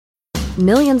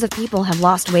Millions of people have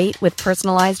lost weight with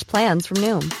personalized plans from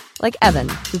Noom. Like Evan,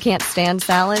 who can't stand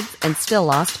salads and still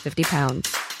lost 50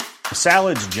 pounds.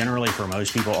 Salads generally for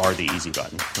most people are the easy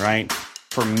button, right?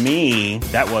 For me,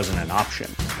 that wasn't an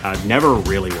option. I never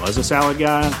really was a salad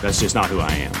guy. That's just not who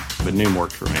I am. But Noom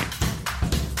worked for me.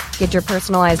 Get your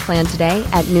personalized plan today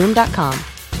at Noom.com.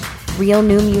 Real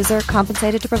Noom user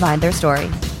compensated to provide their story.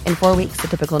 In 4 weeks, the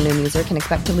typical Noom user can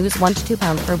expect to lose 1 to 2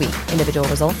 pounds per week. Individual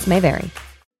results may vary.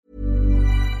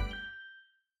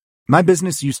 My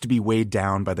business used to be weighed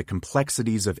down by the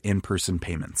complexities of in-person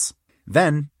payments.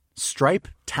 Then, Stripe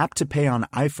Tap to Pay on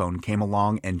iPhone came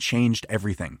along and changed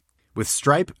everything. With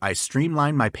Stripe, I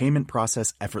streamlined my payment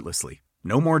process effortlessly.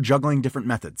 No more juggling different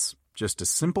methods. Just a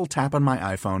simple tap on my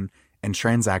iPhone and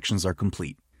transactions are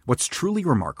complete. What's truly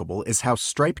remarkable is how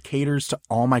Stripe caters to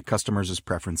all my customers'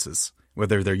 preferences.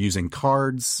 Whether they're using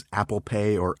cards, Apple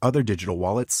Pay, or other digital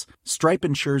wallets, Stripe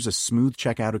ensures a smooth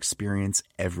checkout experience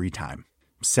every time.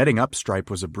 Setting up Stripe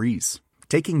was a breeze,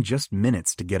 taking just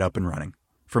minutes to get up and running.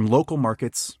 From local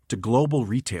markets to global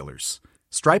retailers,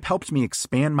 Stripe helped me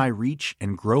expand my reach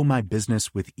and grow my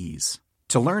business with ease.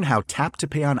 To learn how Tap to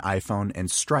Pay on iPhone and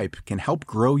Stripe can help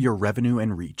grow your revenue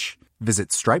and reach,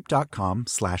 visit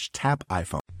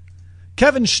stripe.com/tapiphone.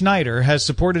 Kevin Schneider has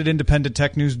supported Independent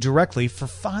Tech News directly for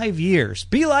 5 years.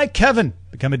 Be like Kevin.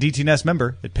 Become a DTNS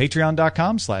member at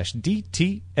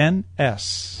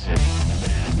patreon.com/DTNS.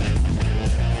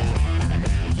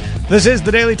 This is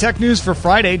the Daily Tech News for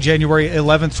Friday, January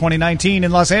 11th, 2019.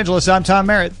 In Los Angeles, I'm Tom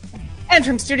Merritt. And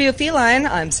from Studio Feline,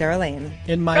 I'm Sarah Lane.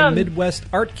 In my Midwest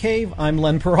art cave, I'm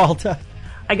Len Peralta.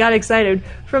 I got excited.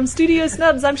 From Studio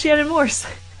Snubs, I'm Shannon Morse.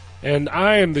 And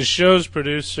I am the show's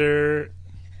producer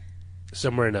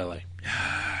somewhere in L.A.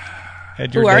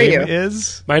 And your Who are name you?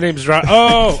 is? My name's name. The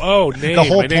whole My name's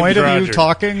point of Roger. you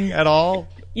talking at all?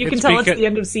 You can tell it's the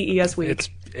end of CES week. It's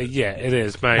it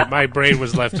is. My brain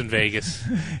was left in Vegas.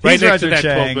 Right He's next Roger to that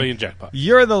Chang. 12 million jackpot.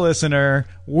 You're the listener.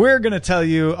 We're going to tell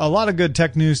you a lot of good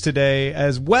tech news today,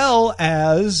 as well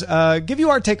as give you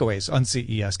our takeaways on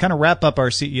CES. Kind of wrap up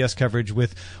our CES coverage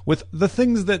with the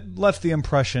things that left the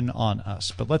impression on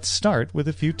us. But let's start with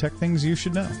a few tech things you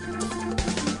should know.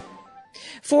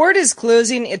 Ford is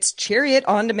closing its Chariot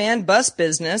on-demand bus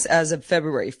business as of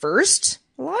February 1st.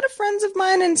 A lot of friends of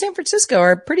mine in San Francisco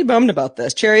are pretty bummed about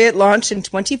this. Chariot launched in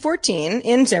 2014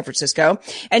 in San Francisco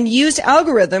and used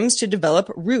algorithms to develop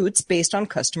routes based on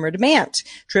customer demand.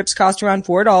 Trips cost around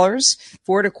 $4.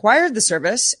 Ford acquired the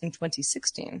service in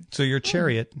 2016. So your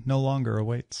Chariot no longer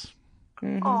awaits.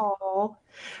 Aww.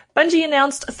 Bungie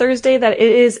announced Thursday that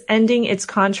it is ending its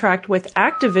contract with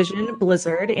Activision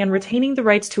Blizzard and retaining the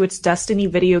rights to its Destiny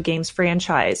video games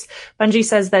franchise. Bungie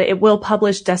says that it will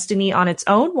publish Destiny on its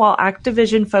own, while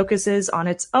Activision focuses on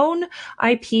its own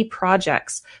IP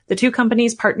projects. The two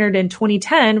companies partnered in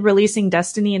 2010, releasing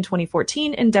Destiny in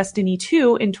 2014 and Destiny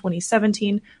 2 in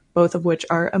 2017, both of which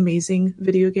are amazing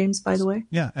video games, by the way.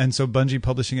 Yeah, and so Bungie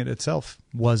publishing it itself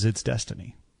was its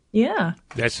Destiny. Yeah.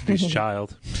 Destiny's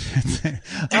Child.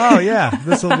 Oh, yeah.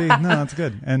 This will be... No, that's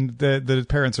good. And the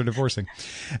parents are divorcing.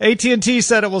 AT&T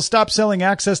said it will stop selling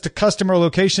access to customer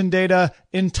location data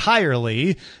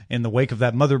entirely in the wake of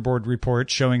that motherboard report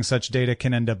showing such data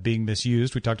can end up being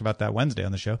misused. We talked about that Wednesday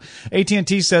on the show.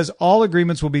 AT&T says all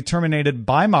agreements will be terminated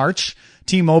by March.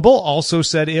 T-Mobile also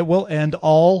said it will end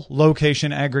all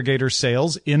location aggregator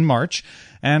sales in March.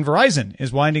 And Verizon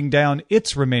is winding down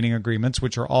its remaining agreements,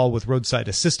 which are all with roadside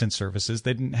assistance services.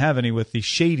 They didn't have any with the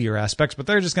shadier aspects, but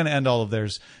they're just going to end all of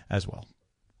theirs as well.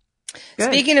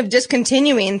 Good. Speaking of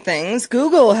discontinuing things,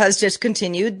 Google has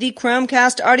discontinued the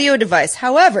Chromecast audio device.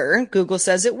 However, Google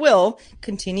says it will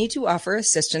continue to offer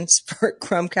assistance for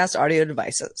Chromecast audio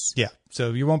devices. Yeah,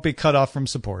 so you won't be cut off from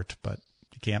support, but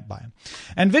can't buy them.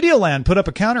 And Videoland put up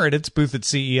a counter at its booth at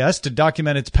CES to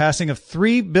document its passing of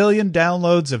 3 billion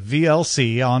downloads of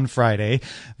VLC on Friday.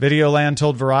 Videoland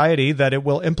told Variety that it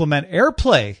will implement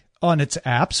AirPlay on its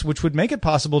apps, which would make it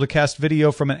possible to cast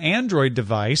video from an Android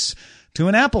device to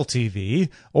an Apple TV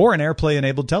or an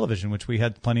AirPlay-enabled television, which we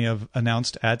had plenty of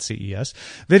announced at CES.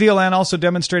 Videoland also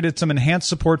demonstrated some enhanced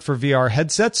support for VR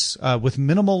headsets with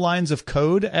minimal lines of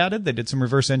code added. They did some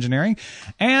reverse engineering,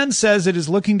 and says it is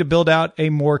looking to build out a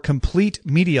more complete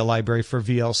media library for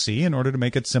VLC in order to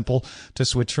make it simple to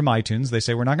switch from iTunes. They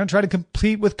say we're not going to try to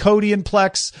compete with Kodi and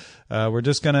Plex. We're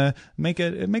just going to make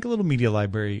a little media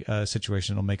library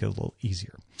situation. It'll make it a little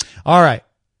easier. All right.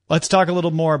 Let's talk a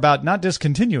little more about not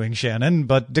discontinuing, Shannon,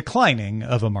 but declining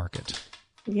of a market.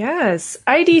 Yes.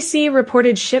 IDC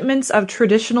reported shipments of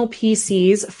traditional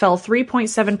PCs fell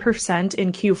 3.7%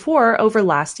 in Q4 over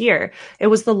last year. It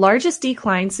was the largest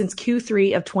decline since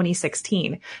Q3 of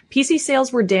 2016. PC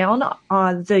sales were down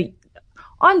on the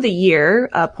year,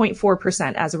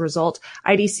 0.4% as a result.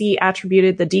 IDC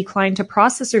attributed the decline to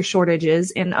processor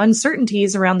shortages and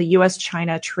uncertainties around the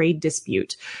U.S.-China trade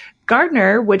dispute.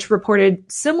 Gartner, which reported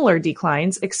similar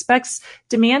declines, expects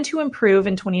demand to improve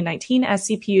in 2019 as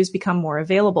CPUs become more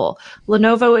available.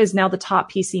 Lenovo is now the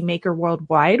top PC maker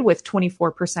worldwide with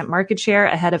 24% market share,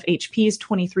 ahead of HP's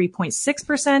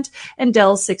 23.6% and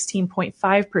Dell's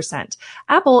 16.5%.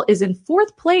 Apple is in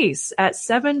fourth place at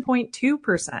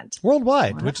 7.2%.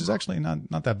 Worldwide, which is actually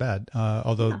not that bad,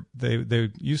 although they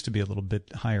used to be a little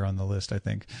bit higher on the list, I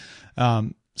think.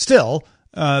 Still,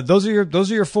 those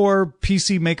are your four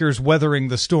PC makers weathering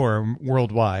the storm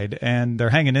worldwide, and they're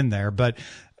hanging in there. But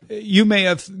you may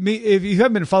have, if you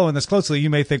haven't been following this closely, you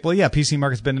may think, well, yeah, PC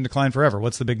market's been in decline forever.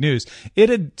 What's the big news? It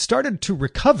had started to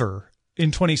recover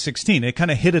in 2016. It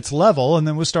kind of hit its level and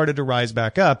then was started to rise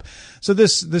back up. So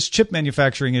this chip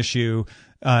manufacturing issue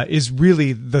is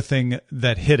really the thing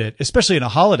that hit it, especially in a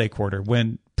holiday quarter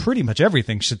when pretty much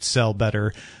everything should sell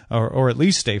better or at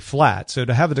least stay flat. So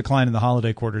to have a decline in the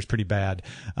holiday quarter is pretty bad.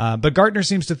 But Gartner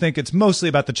seems to think it's mostly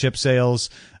about the chip sales.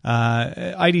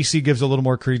 IDC gives a little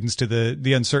more credence to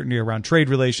the uncertainty around trade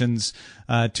relations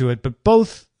to it. But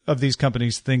both of these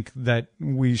companies think that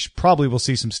we probably will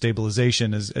see some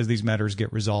stabilization as these matters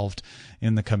get resolved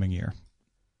in the coming year.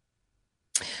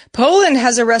 Poland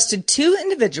has arrested 2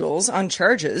 individuals on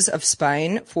charges of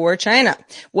spying for China.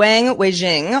 Wang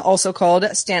Weijing, also called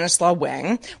Stanislaw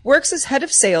Wang, works as head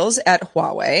of sales at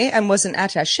Huawei and was an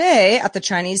attaché at the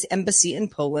Chinese embassy in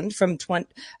Poland from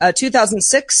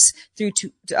 2006 through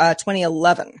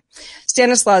 2011.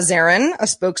 Stanislaw Zarin, a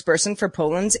spokesperson for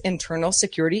Poland's Internal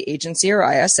Security Agency, or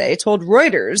ISA, told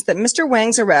Reuters that Mr.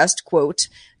 Wang's arrest, quote,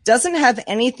 doesn't have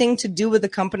anything to do with the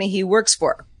company he works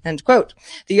for, end quote.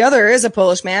 The other is a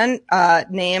Polish man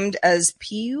named as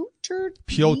Piotr,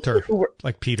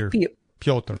 like Peter.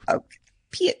 Piotr.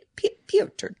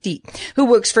 Piotr D, who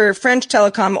works for French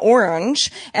telecom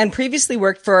Orange and previously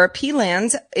worked for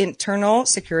Poland's Internal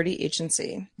Security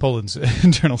Agency. Poland's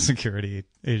Internal Security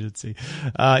Agency.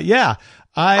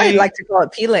 I'd like to call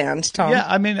it P-Land, Tom. Yeah,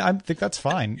 I mean, I think that's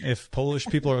fine. If Polish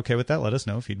people are okay with that, let us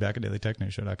know.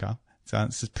 Feedback@dailytechnewsshow.com.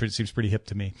 Seems pretty hip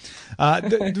to me.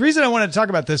 The reason I wanted to talk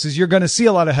about this is you're going to see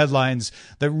a lot of headlines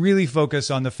that really focus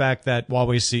on the fact that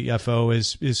Huawei's CFO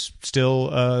is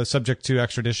still subject to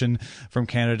extradition from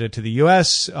Canada to the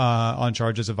U.S. On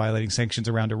charges of violating sanctions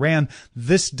around Iran.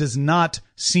 This does not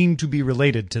seem to be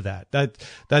related to that.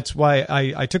 That's why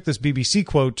I took this BBC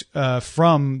quote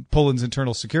from Poland's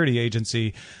Internal Security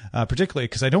Agency, particularly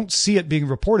because I don't see it being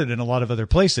reported in a lot of other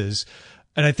places.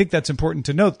 And I think that's important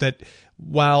to note that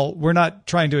while we're not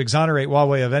trying to exonerate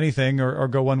Huawei of anything or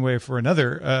go one way for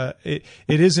another, it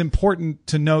is important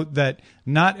to note that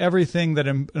not everything that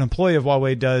an employee of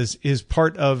Huawei does is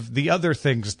part of the other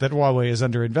things that Huawei is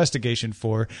under investigation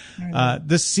for.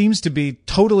 This seems to be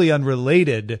totally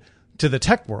unrelated to the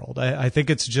tech world. I think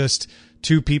it's just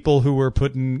 2 people who were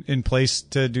put in place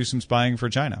to do some spying for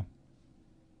China.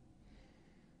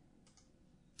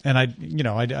 And I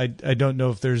don't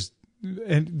know if there's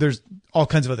all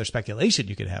kinds of other speculation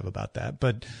you could have about that,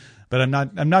 but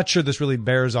I'm not sure this really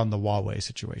bears on the Huawei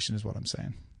situation, is what I'm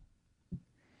saying.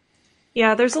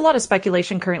 Yeah, there's a lot of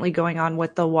speculation currently going on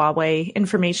with the Huawei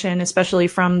information, especially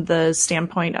from the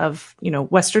standpoint of,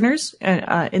 Westerners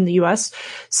in the U.S.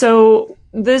 So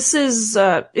this is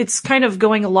it's kind of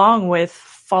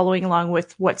following along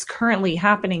with what's currently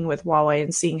happening with Huawei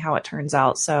and seeing how it turns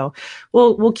out. So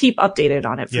we'll keep updated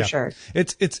on it for sure.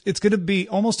 It's going to be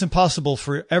almost impossible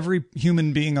for every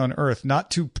human being on Earth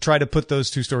not to try to put those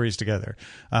 2 stories together.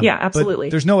 Yeah, absolutely.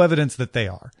 But there's no evidence that they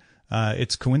are.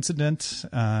 It's coincidence,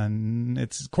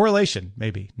 it's correlation,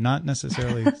 maybe, not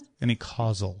necessarily any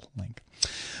causal link.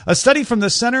 A study from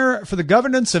the Center for the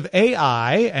Governance of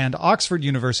AI and Oxford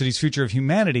University's Future of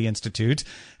Humanity Institute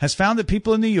has found that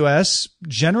people in the U.S.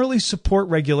 generally support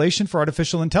regulation for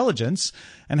artificial intelligence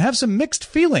and have some mixed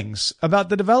feelings about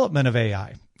the development of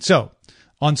AI. So,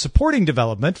 on supporting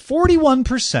development,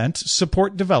 41%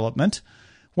 support development,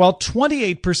 while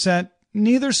 28%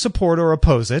 neither support or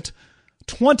oppose it,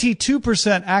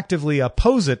 22% actively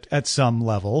oppose it at some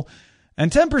level,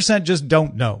 and 10% just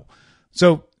don't know.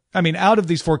 So, I mean, out of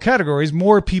these 4 categories,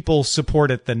 more people support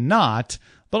it than not,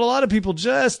 but a lot of people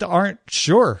just aren't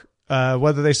sure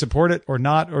whether they support it or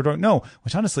not or don't know,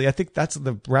 which honestly, I think that's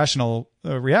the rational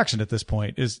reaction at this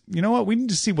point is, you know what? We need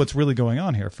to see what's really going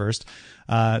on here first.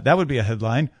 That would be a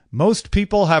headline. Most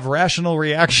people have rational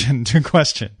reaction to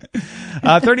question.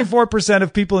 34%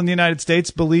 of people in the United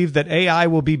States believe that AI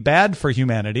will be bad for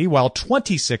humanity, while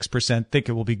 26% think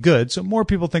it will be good. So more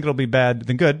people think it'll be bad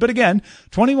than good. But again,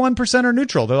 21% are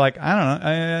neutral. They're like, I don't know.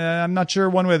 I'm not sure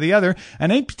one way or the other.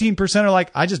 And 18% are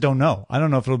like, I just don't know. I don't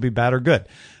know if it'll be bad or good.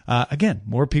 Again,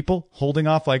 more people holding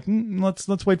off like,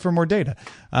 let's wait for more data.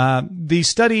 The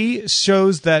study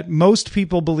shows that most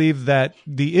people believe that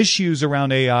the issues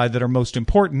around AI that are most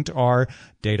important are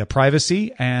data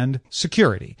privacy and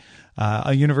security.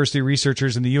 University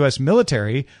researchers in the U.S.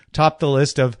 military topped the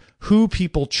list of who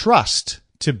people trust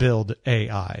to build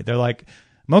AI. They're like,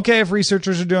 I'm okay if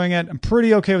researchers are doing it. I'm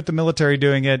pretty okay with the military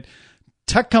doing it.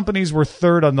 Tech companies were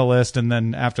third on the list. And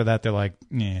then after that, they're like,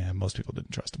 yeah, most people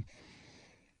didn't trust them.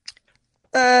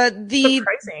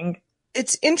 Surprising.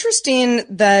 It's interesting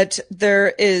that there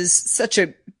is such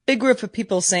a big group of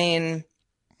people saying,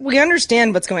 we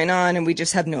understand what's going on and we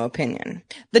just have no opinion.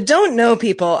 The don't know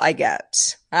people I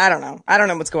get. I don't know. I don't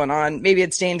know what's going on. Maybe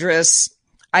it's dangerous.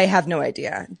 I have no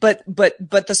idea. But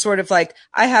the sort of like,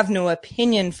 I have no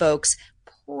opinion folks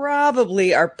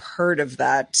probably are part of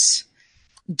that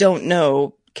don't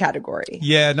know category.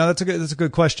 Yeah, no, that's a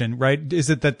good question, right? Is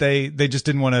it that they just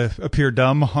didn't want to appear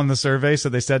dumb on the survey, so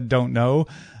they said don't know,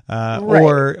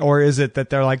 right. or is it that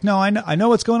they're like, no, I know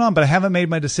what's going on, but I haven't made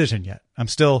my decision yet. I'm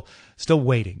still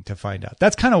waiting to find out.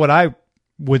 That's kind of what I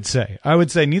would say. I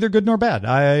would say neither good nor bad.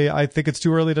 I think it's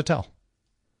too early to tell.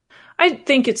 I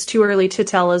think it's too early to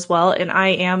tell as well. And I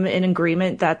am in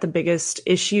agreement that the biggest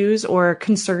issues or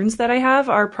concerns that I have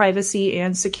are privacy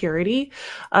and security.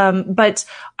 But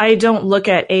I don't look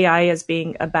at AI as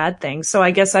being a bad thing. So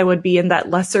I guess I would be in that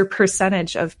lesser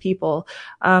percentage of people.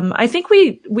 I think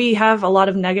we have a lot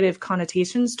of negative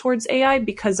connotations towards AI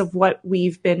because of what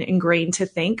we've been ingrained to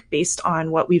think based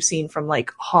on what we've seen from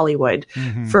like Hollywood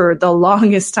for the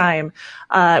longest time.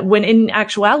 When in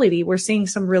actuality, we're seeing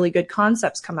some really good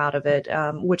concepts come out of it.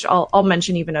 Which I'll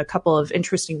mention even a couple of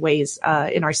interesting ways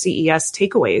in our CES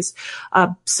takeaways.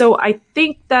 So I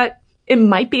think that it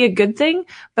might be a good thing,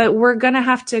 but we're going to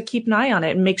have to keep an eye on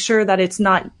it and make sure that it's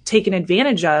not taken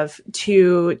advantage of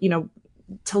to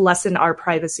lessen our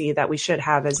privacy that we should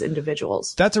have as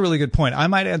individuals. That's a really good point. I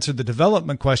might answer the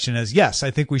development question as, yes,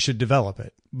 I think we should develop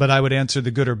it. But I would answer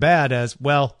the good or bad as,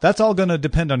 well, that's all going to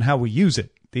depend on how we use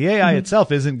it. The AI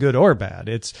itself isn't good or bad.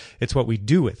 It's what we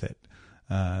do with it.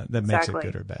 That makes it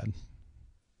good or bad.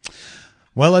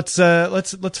 Well, let's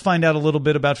find out a little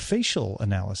bit about facial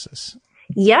analysis.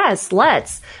 Yes,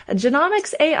 let's. A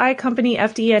genomics AI company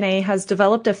FDNA has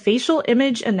developed a facial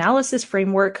image analysis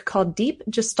framework called Deep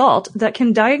Gestalt that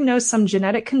can diagnose some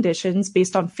genetic conditions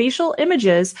based on facial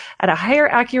images at a higher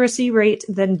accuracy rate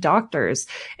than doctors.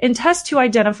 In tests to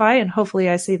identify, and hopefully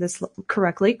I say this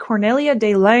correctly, Cornelia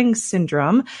de Lange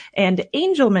syndrome and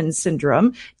Angelman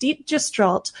syndrome, Deep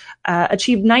Gestalt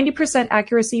achieved 90%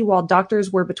 accuracy while doctors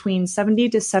were between 70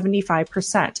 to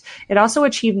 75%. It also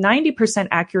achieved 90%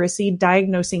 accuracy diagnosing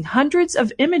hundreds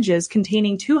of images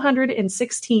containing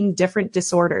 216 different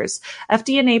disorders.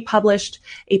 FDNA published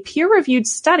a peer-reviewed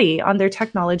study on their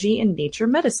technology in Nature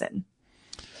Medicine.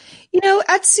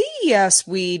 At CES,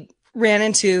 we ran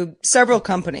into several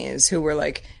companies who were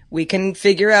like, we can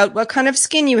figure out what kind of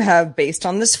skin you have based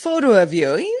on this photo of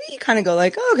you. You kind of go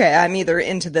like, okay, I'm either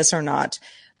into this or not.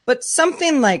 But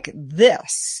something like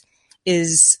this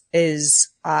is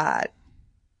I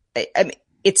mean,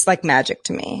 it's like magic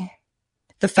to me.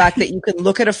 The fact that you can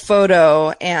look at a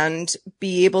photo and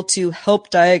be able to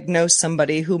help diagnose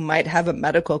somebody who might have a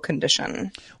medical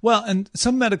condition. Well, and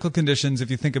some medical conditions, if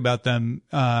you think about them,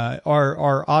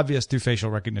 are obvious through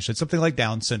facial recognition. Something like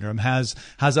Down syndrome has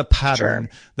a pattern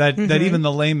that even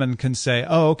the layman can say,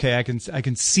 oh, okay, I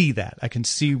can see that. I can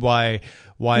see why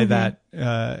that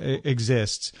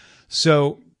exists.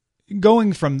 So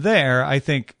going from there, I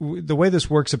think the way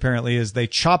this works apparently is they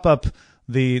chop up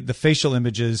the facial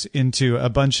images into a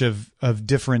bunch of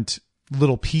different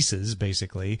little pieces,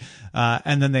 basically,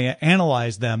 and then they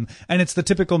analyze them. And it's the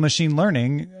typical machine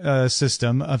learning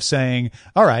system of saying,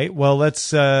 all right, well,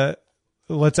 let's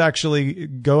actually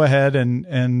go ahead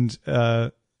and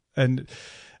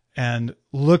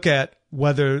look at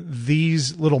whether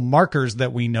these little markers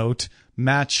that we note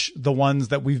match the ones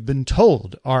that we've been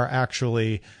told are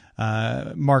actually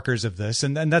markers of this.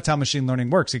 And that's how machine learning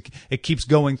works. It keeps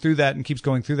going through that and keeps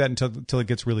going through that until it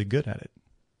gets really good at it.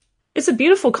 It's a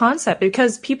beautiful concept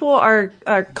because people are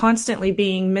constantly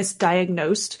being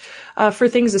misdiagnosed for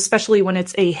things, especially when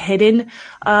it's a hidden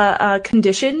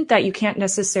condition that you can't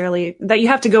necessarily, that you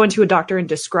have to go into a doctor and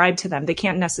describe to them. They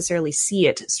can't necessarily see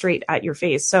it straight at your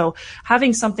face. So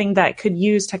having something that could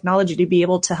use technology to be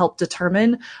able to help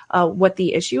determine what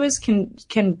the issue is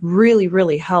can really,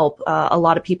 really help a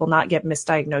lot of people not get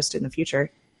misdiagnosed in the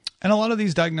future. And a lot of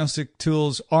these diagnostic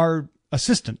tools are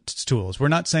assistance tools. We're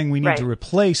not saying we need to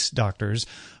replace doctors,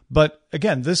 but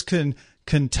again, this can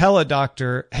tell a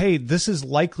doctor, hey, this is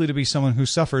likely to be someone who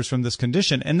suffers from this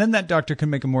condition. And then that doctor can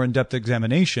make a more in-depth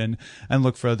examination and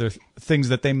look for other things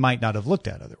that they might not have looked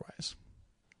at otherwise.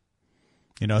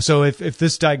 You know, so if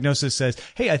this diagnosis says,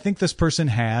 hey, I think this person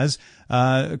has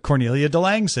Cornelia de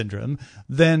Lange syndrome,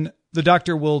 then the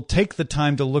doctor will take the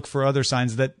time to look for other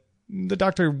signs that the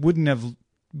doctor wouldn't have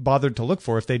bothered to look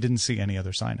for if they didn't see any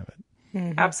other sign of it.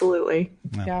 Mm-hmm. Absolutely.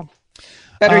 Yeah.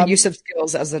 Better use of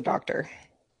skills as a doctor.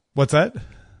 What's that?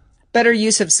 Better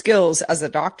use of skills as a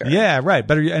doctor. Yeah, right.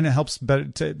 Better, and it helps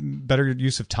better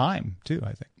use of time too,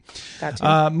 I think. That's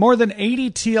more than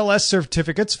 80 TLS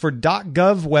certificates for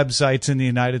 .gov websites in the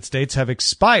United States have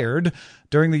expired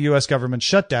during the U.S. government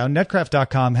shutdown.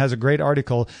 Netcraft.com has a great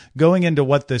article going into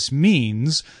what this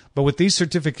means. But with these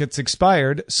certificates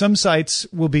expired, some sites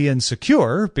will be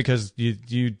insecure because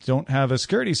you don't have a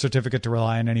security certificate to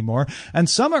rely on anymore. And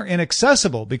some are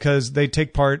inaccessible because they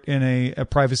take part in a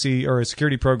privacy or a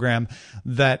security program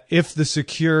that if the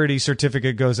security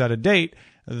certificate goes out of date,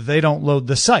 they don't load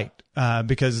the site.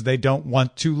 Because they don't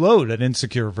want to load an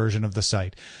insecure version of the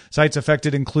site. Sites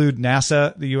affected include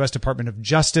NASA, the U.S. Department of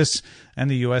Justice, and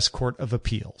the U.S. Court of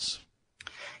Appeals.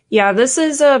 Yeah, this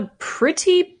is a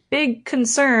pretty big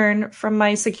concern from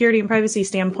my security and privacy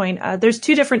standpoint. There's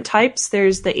two different types.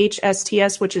 There's the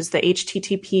HSTS, which is the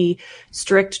HTTP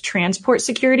strict transport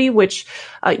security, which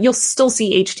you'll still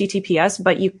see HTTPS,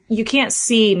 but you can't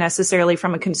see necessarily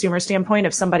from a consumer standpoint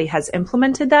if somebody has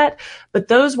implemented that. But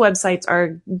those websites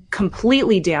are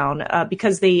completely down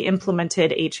because they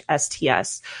implemented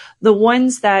HSTS. The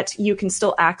ones that you can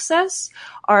still access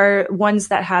are ones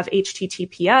that have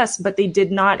HTTPS, but they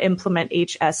did not implement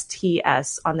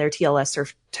HSTS on their TLS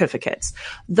certificates.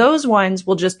 Those ones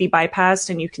will just be bypassed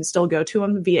and you can still go to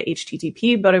them via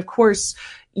HTTP. But of course,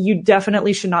 you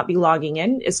definitely should not be logging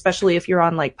in, especially if you're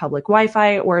on like public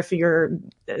Wi-Fi or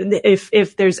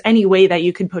if there's any way that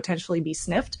you could potentially be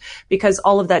sniffed, because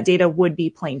all of that data would be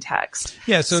plain text.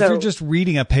 Yeah. So if you're just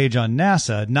reading a page on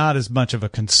NASA, not as much of a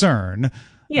concern.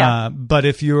 Yeah. But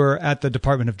if you're at the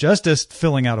Department of Justice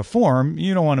filling out a form,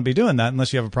 you don't want to be doing that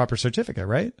unless you have a proper certificate,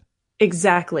 right?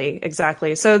 Exactly.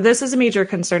 So this is a major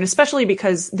concern, especially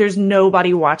because there's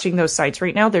nobody watching those sites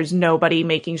right now. There's nobody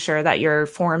making sure that your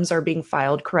forms are being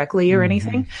filed correctly or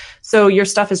anything. So your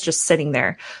stuff is just sitting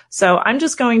there. So I'm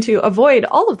just going to avoid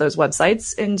all of those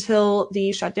websites until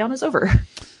the shutdown is over.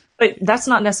 But that's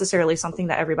not necessarily something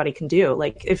that everybody can do.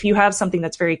 Like if you have something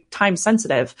that's very time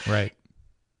sensitive, right?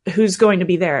 Who's going to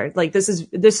be there? Like this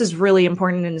is really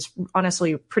important, and it's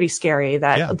honestly pretty scary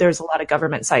that there's a lot of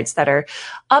government sites that are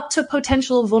up to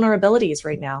potential vulnerabilities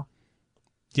right now.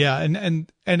 Yeah.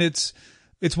 And it's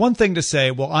one thing to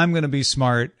say, well, I'm going to be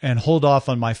smart and hold off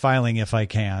on my filing if I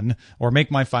can, or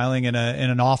make my filing in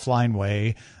an offline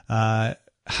way.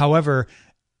 However,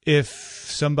 if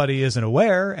somebody isn't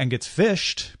aware and gets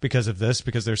phished because of this,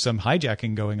 because there's some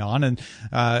hijacking going on, and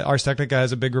Ars Technica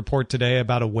has a big report today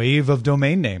about a wave of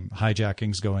domain name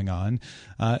hijackings going on,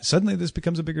 suddenly this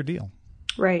becomes a bigger deal.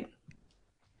 Right.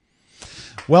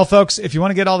 Well, folks, if you want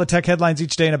to get all the tech headlines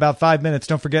each day in about 5 minutes,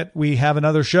 don't forget we have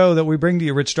another show that we bring to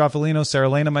you. Rich Stroffolino, Sarah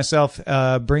Lane, and myself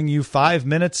bring you 5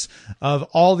 minutes of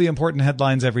all the important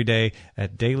headlines every day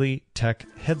at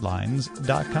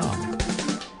dailytechheadlines.com.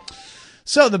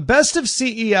 So the Best of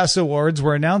CES awards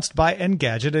were announced by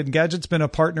Engadget. Engadget's been a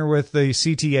partner with the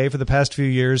CTA for the past few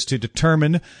years to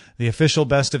determine the official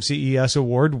Best of CES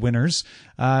award winners,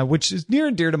 which is near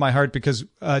and dear to my heart because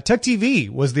Tech TV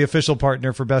was the official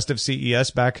partner for Best of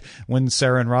CES back when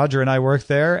Sarah and Roger and I worked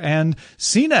there, and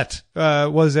CNET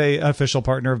was an official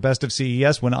partner of Best of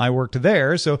CES when I worked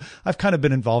there. So I've kind of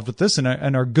been involved with this, and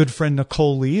our good friend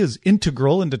Nicole Lee is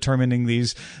integral in determining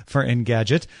these for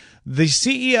Engadget. The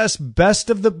CES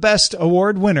Best of the Best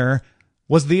award winner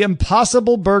was the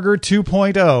Impossible Burger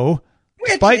 2.0,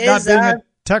 despite not being a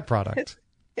tech product.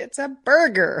 It's a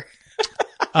burger.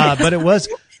 But it was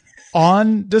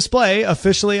on display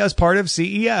officially as part of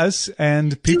CES,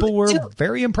 and people were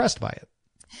very impressed by it.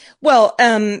 Well,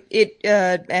 and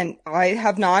I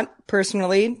have not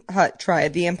personally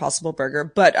tried the Impossible Burger,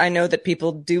 but I know that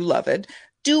people do love it.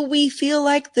 Do we feel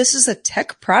like this is a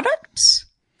tech product?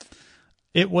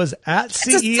 It was at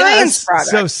CES. a science product.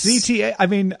 So CTA, I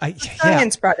mean,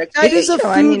 science product. It is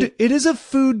it is a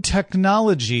food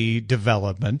technology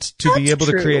development to be able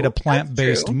to create a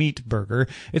plant-based meat burger.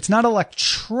 It's not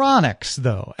electronics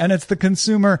though. And it's the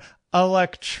Consumer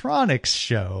Electronics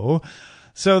Show.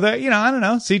 So that, I don't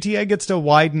know, CTA gets to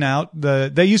widen out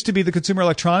they used to be the Consumer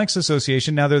Electronics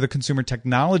Association. Now they're the Consumer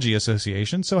Technology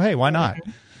Association. So hey, why not?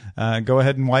 Go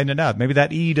ahead and widen it out. Maybe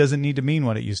that E doesn't need to mean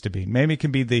what it used to be. Maybe it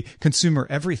can be the Consumer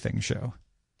Everything Show.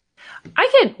 I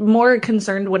get more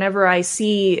concerned whenever I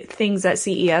see things at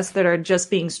CES that are just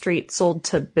being straight sold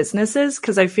to businesses,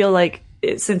 because I feel like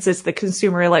since it's the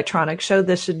Consumer Electronics Show,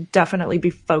 this should definitely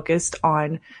be focused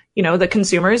on, the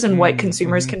consumers and what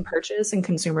consumers can purchase and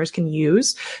consumers can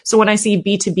use. So when I see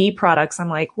B2B products, I'm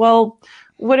like, well,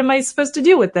 what am I supposed to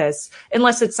do with this?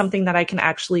 Unless it's something that I can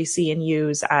actually see and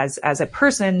use as a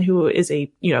person who is a,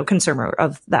 consumer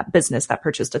of that business that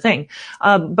purchased a thing.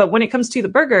 But when it comes to the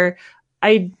burger,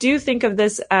 I do think of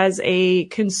this as a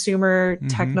consumer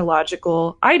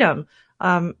technological item.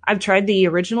 I've tried the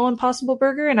original Impossible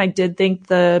Burger and I did think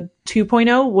the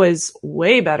 2.0 was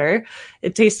way better.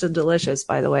 It tasted delicious,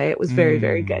 by the way. It was very,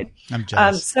 very good. I'm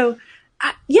jealous.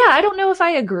 I don't know if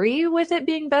I agree with it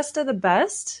being best of the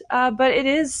best, but it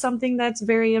is something that's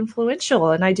very influential.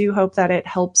 And I do hope that it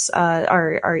helps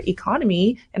our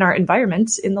economy and our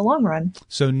environment in the long run.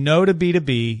 So no to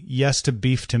B2B, yes to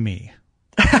beef to me.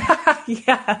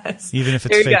 Yes. Even if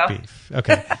it's fake beef.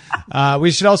 Okay.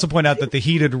 We should also point out that the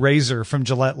heated razor from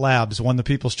Gillette Labs won the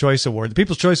People's Choice Award. The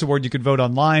People's Choice Award, you could vote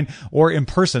online or in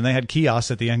person. They had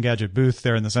kiosks at the Engadget booth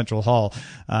there in the Central Hall.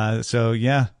 So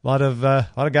yeah, a lot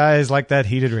of guys like that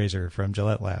heated razor from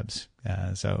Gillette Labs.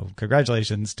 So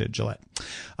congratulations to Gillette.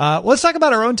 Let's talk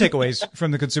about our own takeaways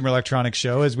from the Consumer Electronics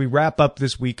Show as we wrap up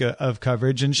this week of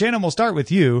coverage. And Shannon, we'll start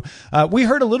with you. We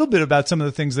heard a little bit about some of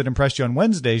the things that impressed you on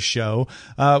Wednesday's show.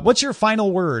 What's your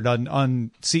final word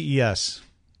on CES?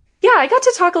 Yeah, I got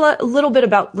to talk a little bit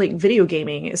about video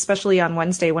gaming, especially on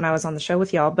Wednesday when I was on the show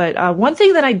with y'all. But one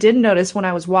thing that I did notice when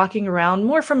I was walking around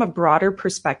more from a broader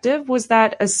perspective was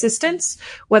that assistants,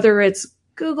 whether it's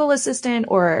Google Assistant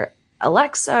or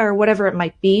Alexa or whatever it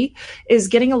might be, is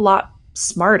getting a lot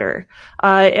smarter.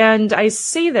 And I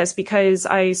say this because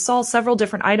I saw several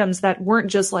different items that weren't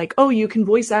just like, oh, you can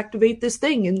voice activate this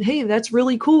thing and hey, that's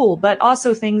really cool, but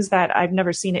also things that I've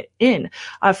never seen it in.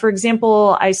 For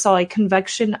example, I saw a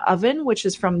convection oven, which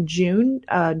is from June,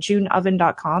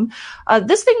 juneoven.com.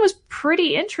 This thing was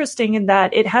pretty interesting in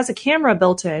that it has a camera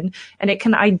built in and it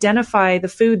can identify the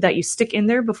food that you stick in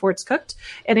there before it's cooked,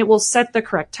 and it will set the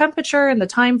correct temperature and the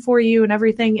time for you and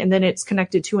everything. And then it's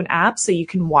connected to an app so you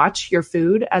can watch your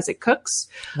food as it cooks.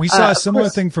 We saw a similar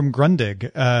thing from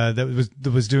Grundig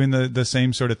that was doing the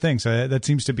same sort of thing. So that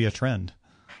seems to be a trend.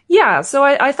 Yeah, so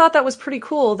I thought that was pretty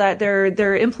cool that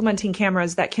they're implementing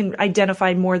cameras that can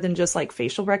identify more than just like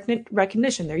facial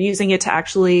recognition. They're using it to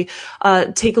actually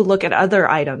take a look at other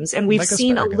items. And we've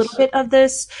seen a little bit of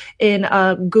this in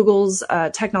Google's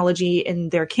technology in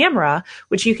their camera,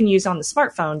 which you can use on the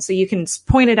smartphone. So you can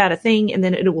point it at a thing and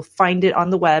then it will find it on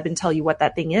the web and tell you what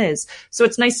that thing is. So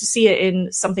it's nice to see it in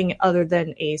something other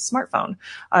than a smartphone.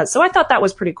 So I thought that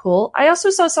was pretty cool. I also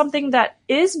saw something that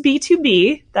is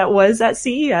B2B that was at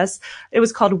CES. It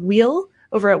was called Wheel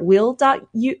over at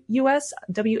wheel.us,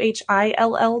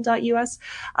 WHILL.us.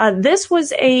 This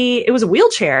was it was a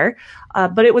wheelchair,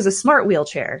 but it was a smart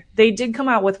wheelchair. They did come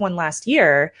out with one last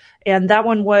year, and that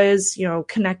one was,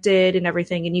 connected and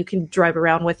everything, and you can drive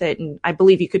around with it. And I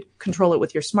believe you could control it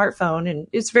with your smartphone, and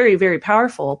it's very, very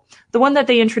powerful. The one that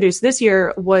they introduced this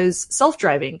year was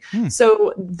self-driving.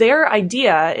 So their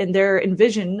idea and their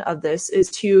envision of this is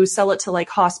to sell it to like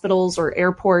hospitals or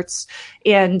airports.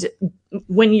 And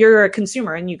when you're a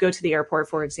consumer and you go to the airport,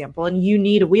 for example, and you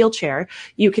need a wheelchair,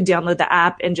 you could download the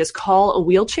app and just call a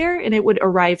wheelchair and it would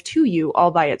arrive to you all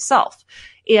by itself.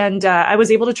 And I was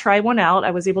able to try one out.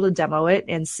 I was able to demo it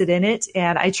and sit in it.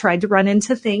 And I tried to run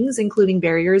into things, including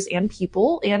barriers and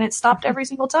people, and it stopped every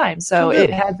single time. So it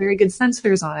had very good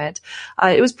sensors on it.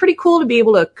 It was pretty cool to be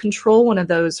able to control one of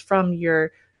those from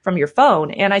your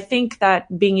phone. And I think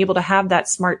that being able to have that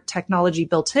smart technology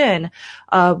built in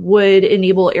would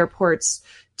enable airports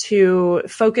to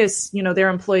focus, their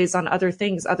employees on other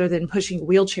things other than pushing a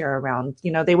wheelchair around.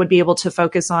 They would be able to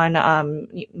focus on,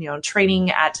 training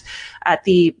at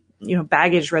the,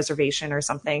 baggage reservation or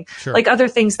something. Sure. Like other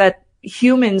things that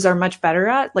humans are much better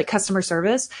at, like customer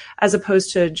service, as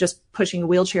opposed to just pushing a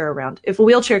wheelchair around. If a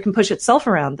wheelchair can push itself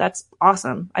around, that's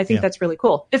awesome. I think that's really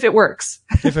cool. If it works.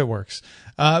 If it works.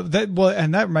 And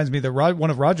that reminds me that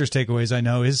one of Roger's takeaways, I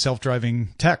know, is self-driving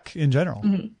tech in general.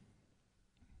 Mm-hmm.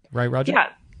 Right, Roger?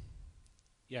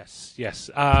 Yeah.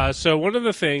 Yes. So one of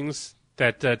the things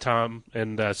that Tom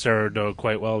and Sarah know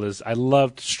quite well is I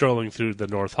loved strolling through the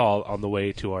North Hall on the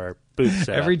way to our booth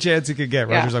setup. Every chance he could get.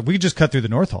 Roger's like, we could just cut through the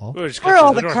North Hall. Where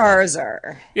all the cars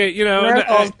are. Yeah, North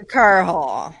Hall's the car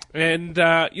hall. And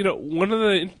one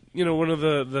of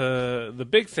the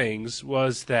big things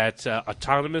was that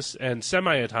autonomous and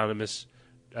semi-autonomous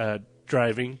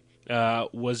driving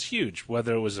was huge.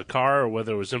 Whether it was a car or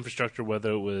whether it was infrastructure,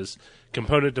 whether it was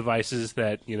component devices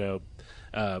that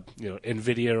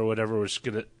NVIDIA or whatever was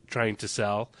trying to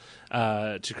sell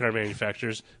to car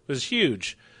manufacturers was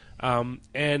huge. And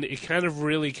it kind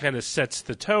of sets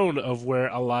the tone of where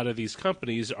a lot of these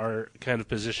companies are kind of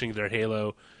positioning their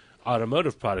Halo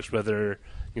automotive products, whether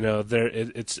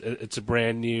it's a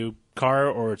brand new car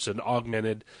or it's an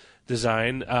augmented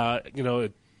design.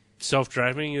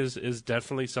 Self-driving is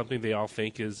definitely something they all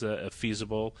think is a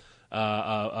feasible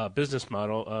business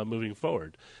model moving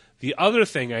forward. The other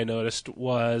thing I noticed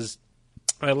was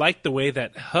I liked the way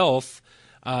that health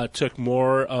took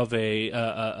more of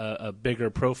a bigger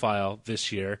profile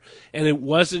this year, and it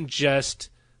wasn't just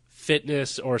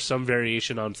fitness or some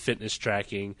variation on fitness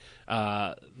tracking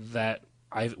that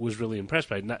I was really impressed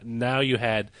by. Now you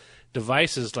had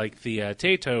devices like the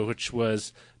Tato, which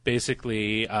was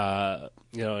basically an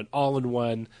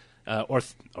all-in-one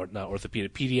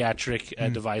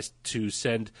pediatric device to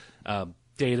send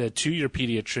data to your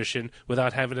pediatrician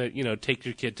without having to take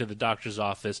your kid to the doctor's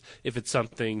office if it's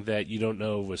something that you don't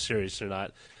know was serious or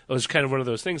not. It was kind of one of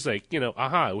those things like,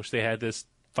 I wish they had this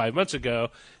 5 months ago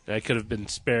and I could have been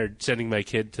spared sending my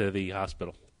kid to the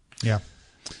hospital. Yeah.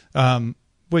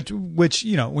 Which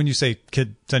when you say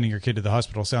sending your kid to the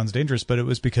hospital sounds dangerous, but it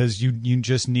was because you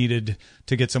just needed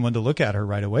to get someone to look at her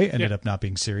right away. Ended up not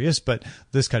being serious, but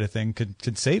this kind of thing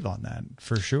could save on that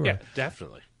for sure. Yeah,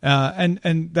 definitely.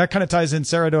 And that kind of ties in,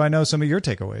 Sarah. Do I know some of your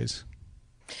takeaways?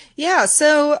 Yeah.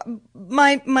 So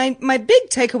my big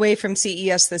takeaway from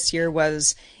CES this year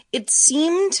was it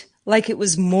seemed like it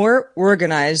was more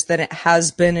organized than it has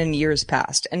been in years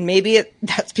past. And maybe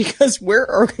that's because we're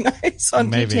organized on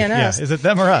maybe. PTNS. Yeah. Is it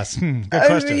them or us? Good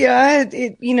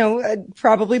question.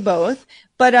 Probably both.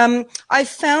 But I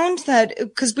found that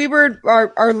because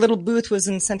our little booth was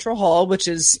in Central Hall, which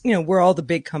is, where all the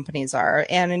big companies are.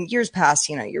 And in years past,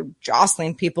 you're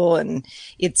jostling people and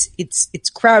it's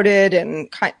crowded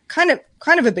and kind of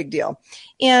a big deal.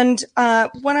 And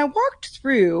when I walked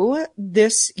through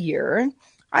this year,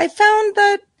 I found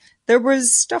that there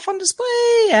was stuff on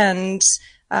display and,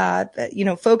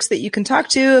 folks that you can talk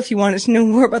to if you wanted to know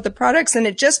more about the products. And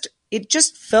it just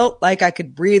felt like I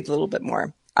could breathe a little bit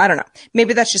more. I don't know.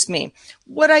 Maybe that's just me.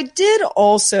 What I did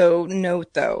also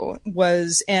note though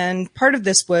was, and part of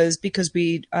this was because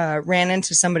we, ran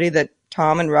into somebody that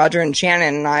Tom and Roger and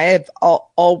Shannon and I have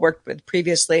all worked with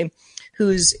previously,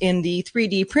 who's in the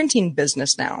 3D printing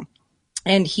business now.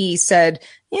 And he said,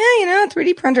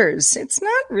 3D printers, it's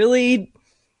not really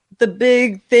the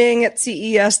big thing at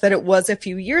CES that it was a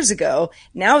few years ago.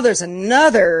 Now there's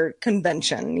another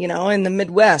convention, in the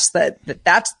Midwest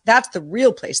that's the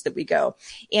real place that we go.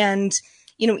 And,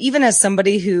 even as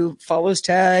somebody who follows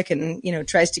tech and,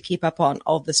 tries to keep up on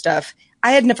all the stuff,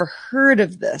 I had never heard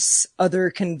of this other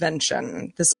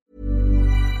convention.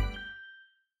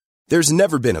 There's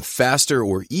never been a faster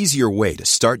or easier way to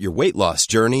start your weight loss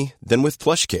journey than with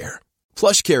PlushCare.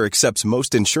 PlushCare accepts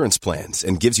most insurance plans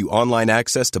and gives you online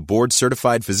access to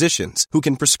board-certified physicians who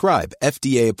can prescribe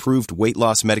FDA-approved weight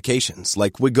loss medications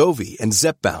like Wegovy and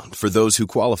Zepbound for those who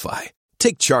qualify.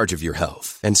 Take charge of your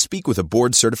health and speak with a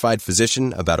board-certified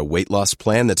physician about a weight loss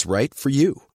plan that's right for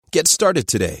you. Get started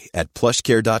today at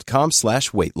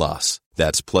plushcare.com/weightloss.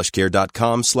 That's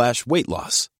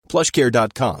plushcare.com/weightloss.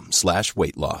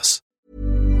 plushcare.com/weightloss.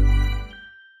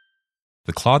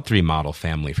 The Claude 3 model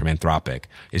family from Anthropic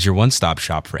is your one-stop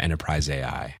shop for enterprise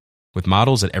AI. With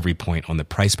models at every point on the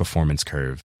price-performance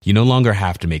curve, you no longer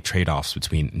have to make trade-offs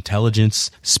between intelligence,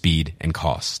 speed, and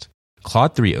cost.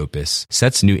 Claude 3 Opus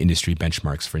sets new industry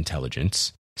benchmarks for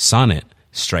intelligence. Sonnet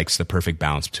strikes the perfect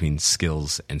balance between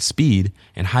skills and speed.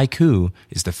 And Haiku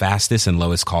is the fastest and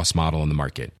lowest cost model in the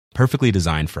market, perfectly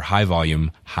designed for high-volume,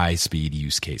 high-speed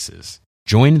use cases.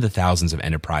 Join the thousands of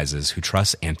enterprises who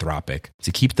trust Anthropic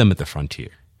to keep them at the frontier.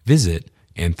 Visit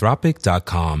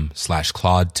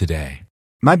anthropic.com/Claude today.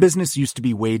 My business used to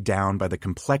be weighed down by the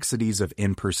complexities of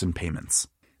in-person payments.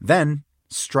 Then,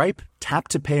 Stripe Tap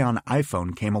to Pay on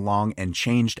iPhone came along and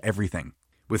changed everything.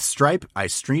 With Stripe, I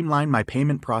streamlined my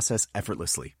payment process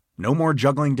effortlessly. No more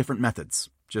juggling different methods.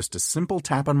 Just a simple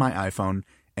tap on my iPhone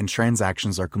and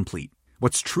transactions are complete.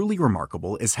 What's truly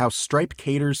remarkable is how Stripe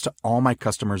caters to all my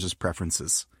customers'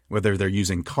 preferences. Whether they're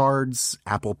using cards,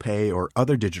 Apple Pay, or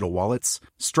other digital wallets,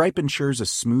 Stripe ensures a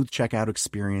smooth checkout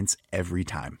experience every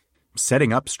time.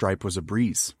 Setting up Stripe was a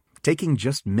breeze, taking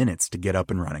just minutes to get up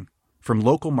and running. From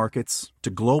local markets to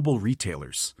global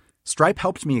retailers, Stripe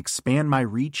helped me expand my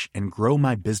reach and grow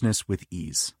my business with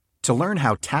ease. To learn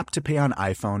how Tap to Pay on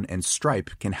iPhone and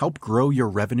Stripe can help grow your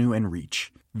revenue and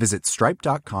reach, visit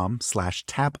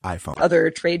stripe.com/tapiphone.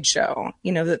 Other trade show,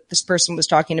 that this person was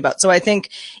talking about. So I think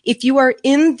if you are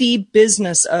in the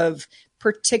business of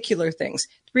particular things,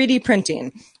 3D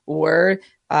printing or,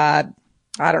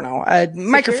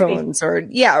 microphones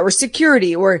or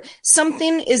security or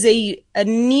something is a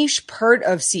niche part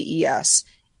of CES,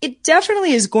 it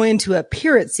definitely is going to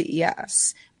appear at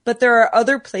CES. But there are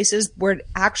other places where it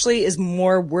actually is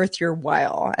more worth your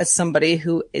while as somebody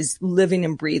who is living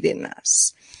and breathing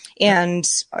this. And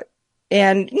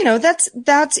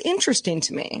that's interesting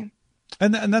to me.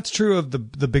 And that's true of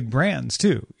the big brands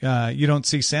too. You don't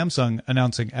see Samsung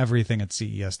announcing everything at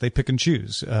CES. They pick and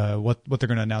choose what they're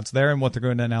going to announce there and what they're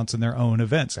going to announce in their own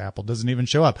events. Apple doesn't even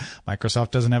show up.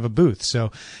 Microsoft doesn't have a booth.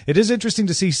 So it is interesting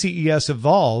to see CES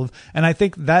evolve. And I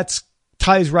think that's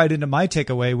ties right into my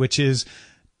takeaway, which is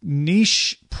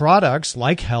niche products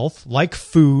like health, like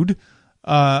food,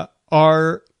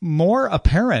 are more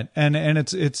apparent and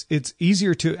it's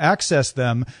easier to access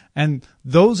them. And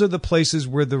those are the places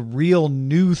where the real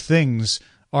new things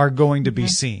are going to be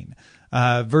seen.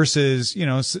 Versus,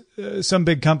 some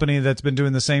big company that's been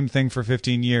doing the same thing for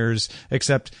 15 years,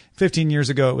 except 15 years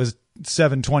ago it was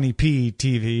 720p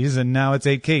TVs and now it's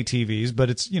 8K TVs, but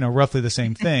it's, roughly the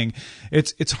same thing.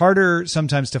 It's harder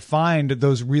sometimes to find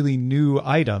those really new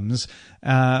items.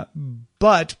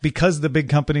 But because the big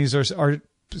companies are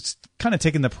kind of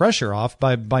taking the pressure off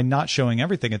by not showing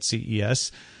everything at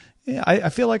CES, I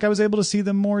feel like I was able to see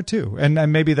them more too. And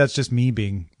maybe that's just me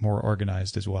being more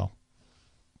organized as well.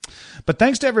 But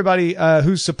thanks to everybody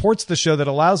who supports the show that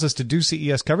allows us to do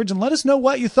CES coverage, and let us know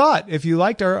what you thought. If you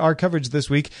liked our coverage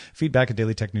this week, feedback at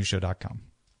dailytechnewsshow.com.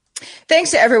 Thanks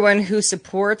to everyone who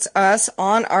supports us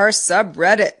on our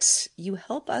subreddit. You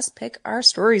help us pick our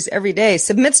stories every day.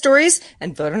 Submit stories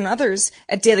and vote on others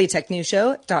at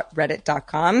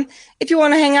dailytechnewsshow.reddit.com. If you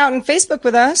want to hang out on Facebook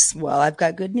with us, well, I've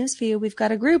got good news for you. We've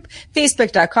got a group,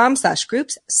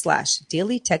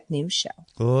 facebook.com/groups/dailytechnewsshow.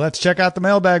 Let's check out the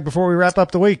mailbag before we wrap up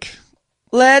the week.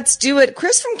 Let's do it.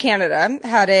 Chris from Canada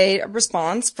had a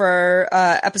response for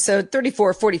episode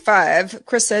 3445.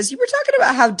 Chris says, you were talking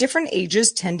about how different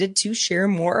ages tended to share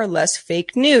more or less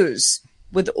fake news,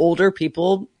 with older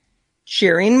people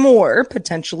sharing more,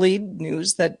 potentially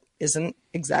news that isn't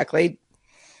exactly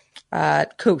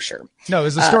kosher. No, it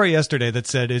was the story yesterday that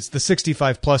said it's the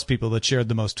 65 plus people that shared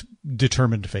the most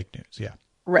determined fake news. Yeah.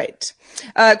 Right.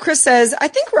 Chris says, I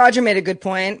think Roger made a good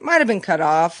point. Might have been cut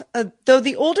off. Though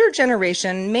the older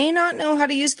generation may not know how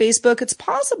to use Facebook, it's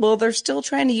possible they're still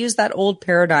trying to use that old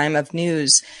paradigm of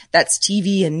news. That's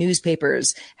TV and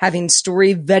newspapers, having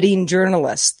story vetting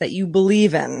journalists that you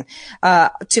believe in,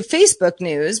 to Facebook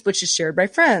news, which is shared by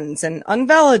friends and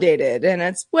unvalidated, and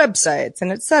it's websites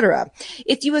and etc.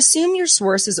 If you assume your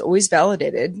source is always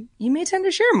validated, you may tend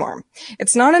to share more.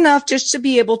 It's not enough just to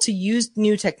be able to use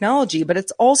new technology, but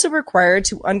it's also required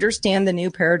to understand the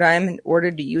new paradigm in order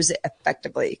to use it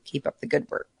effectively. Keep up the good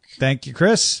work. Thank you,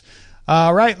 Chris.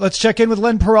 All right, let's check in with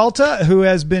Len Peralta, who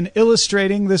has been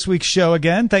illustrating this week's show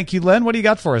again. Thank you, Len. What do you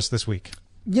got for us this week?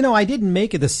 I didn't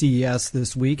make it to CES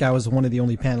this week. I was one of the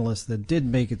only panelists that did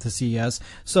make it to CES.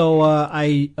 So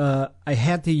I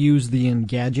had to use the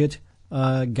Engadget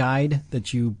guide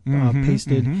that you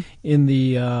pasted in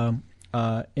the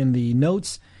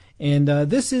notes. And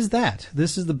this is that.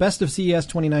 This is the best of CES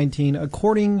 2019,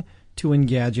 according to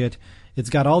Engadget.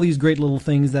 It's got all these great little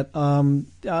things that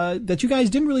that you guys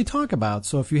didn't really talk about.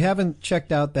 So if you haven't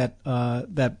checked out that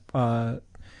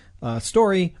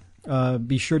story,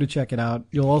 be sure to check it out.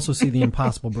 You'll also see the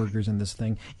Impossible Burgers in this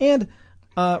thing. And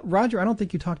Roger, I don't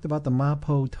think you talked about the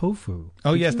Mapo tofu.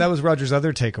 Oh yes, that was Roger's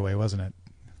other takeaway, wasn't it?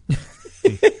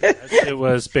 It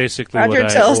was basically Roger,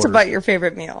 what tell I us ordered. about your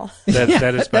favorite meal.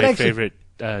 That is my favorite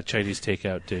Chinese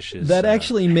takeout dishes. That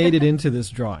actually made it into this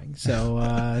drawing. So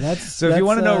that's if you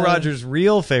want to know Roger's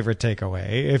real favorite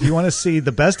takeaway, if you want to see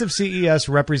the best of CES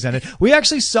represented, we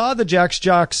actually saw the Jack's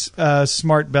Jocks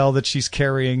smart bell that she's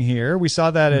carrying here. We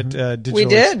saw that at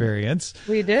Digital Experience.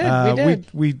 We did.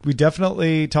 We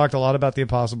definitely talked a lot about the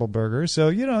Impossible Burger. So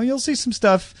you'll see some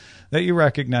stuff that you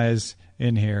recognize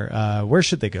in here. Where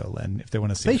should they go, Len, if they want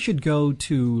to see They it? should go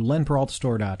to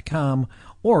lenperaltastore.com,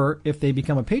 or if they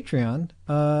become a Patreon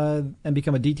and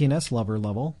become a DTNS lover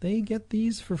level, they get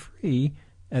these for free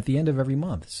at the end of every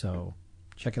month. So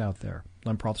check it out there,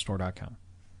 lenperaltastore.com.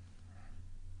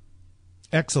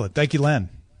 Excellent. Thank you, Len.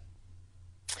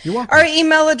 You're welcome. Our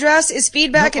email address is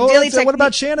feedback at Daily Tech. What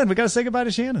about Shannon? We got to say goodbye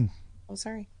to Shannon. Oh,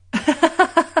 sorry.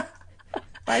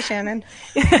 Bye, Shannon.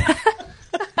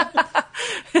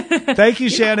 Thank you,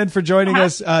 Shannon, for joining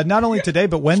us, not only today,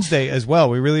 but Wednesday as well.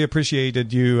 We really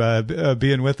appreciated you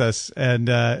being with us. And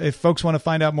if folks want to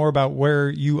find out more about where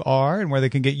you are and where they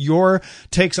can get your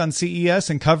takes on CES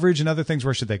and coverage and other things,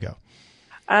 where should they go?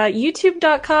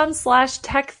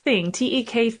 YouTube.com/techthing,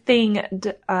 TEK thing.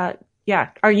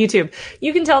 Our YouTube.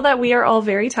 You can tell that we are all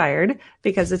very tired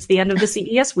because it's the end of the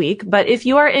CES week. But if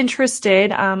you are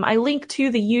interested, I link to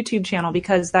the YouTube channel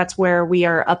because that's where we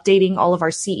are updating all of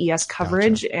our CES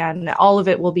coverage. Gotcha. And all of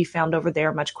it will be found over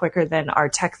there much quicker than our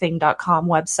techthing.com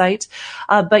website.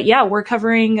 But yeah, we're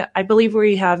covering, I believe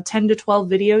we have 10 to 12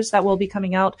 videos that will be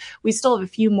coming out. We still have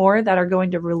a few more that are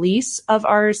going to release of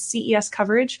our CES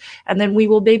coverage. And then we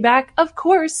will be back, of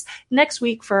course, next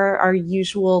week for our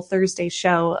usual Thursday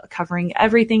show covering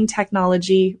everything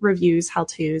technology, reviews,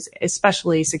 how-tos,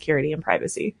 especially security and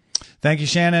privacy. Thank you,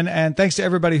 Shannon. And thanks to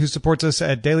everybody who supports us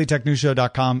at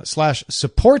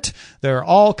dailytechnewsshow.com/support. There are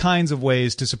all kinds of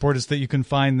ways to support us that you can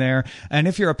find there. And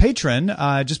if you're a patron,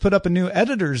 just put up a new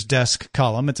editor's desk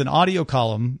column. It's an audio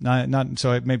column,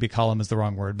 maybe column is the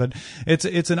wrong word, but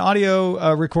it's an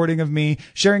audio recording of me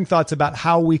sharing thoughts about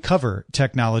how we cover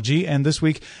technology. And this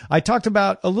week I talked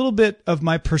about a little bit of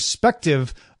my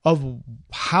perspective of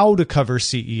how to cover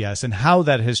CES and how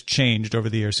that has changed over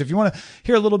the years. So if you want to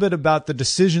hear a little bit about the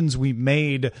decisions we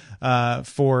made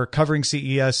for covering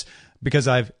CES, because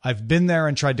I've been there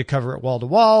and tried to cover it wall to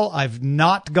wall, I've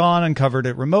not gone and covered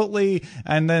it remotely,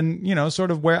 and then sort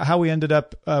of how we ended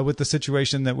up with the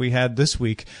situation that we had this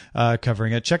week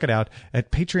covering it. Check it out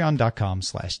at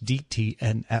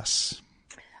patreon.com/DTNS.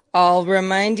 I'll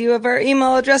remind you of our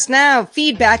email address now,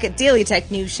 feedback at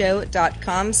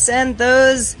dailytechnewsshow.com. Send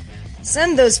those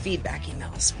feedback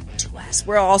emails to us.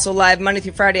 We're also live Monday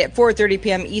through Friday at 4:30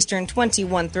 p.m. Eastern,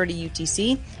 21:30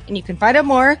 UTC. And you can find out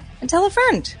more and tell a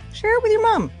friend. Share it with your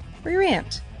mom or your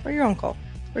aunt or your uncle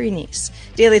or your niece.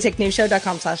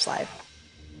 dailytechnewsshow.com/live.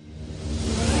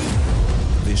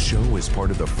 This show is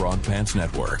part of the Frog Pants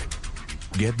Network.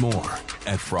 Get more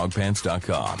at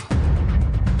frogpants.com.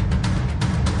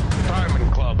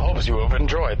 Diamond Club hopes you have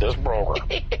enjoyed this program.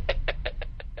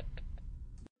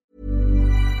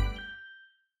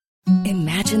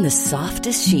 Imagine the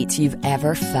softest sheets you've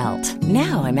ever felt.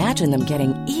 Now imagine them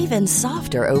getting even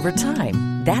softer over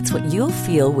time. That's what you'll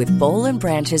feel with Boll &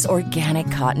 Branch's organic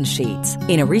cotton sheets.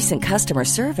 In a recent customer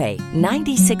survey,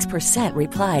 96%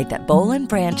 replied that Boll &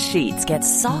 Branch sheets get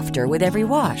softer with every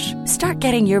wash. Start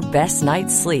getting your best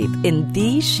night's sleep in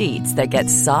these sheets that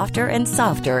get softer and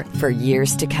softer for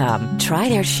years to come. Try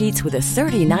their sheets with a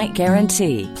 30-night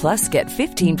guarantee. Plus, get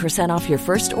 15% off your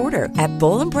first order at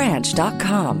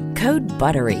bollandbranch.com. Code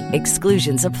BUTTERY.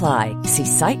 Exclusions apply. See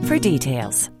site for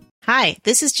details. Hi,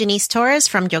 this is Janice Torres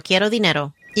from Yo Quiero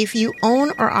Dinero. If you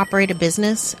own or operate a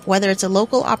business, whether it's a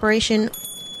local operation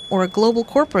or a global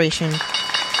corporation,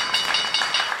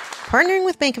 partnering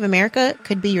with Bank of America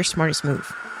could be your smartest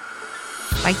move.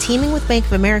 By teaming with Bank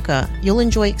of America, you'll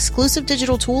enjoy exclusive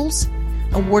digital tools,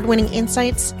 award-winning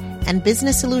insights, and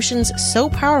business solutions so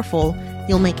powerful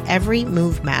you'll make every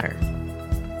move matter.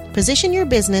 Position your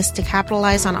business to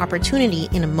capitalize on opportunity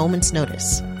in a moment's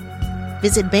notice.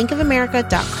 Visit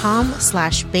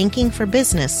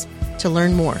bankofamerica.com/bankingforbusiness to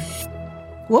learn more.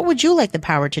 What would you like the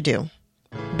power to do?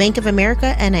 Bank of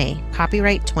America, N.A.,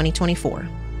 copyright 2024.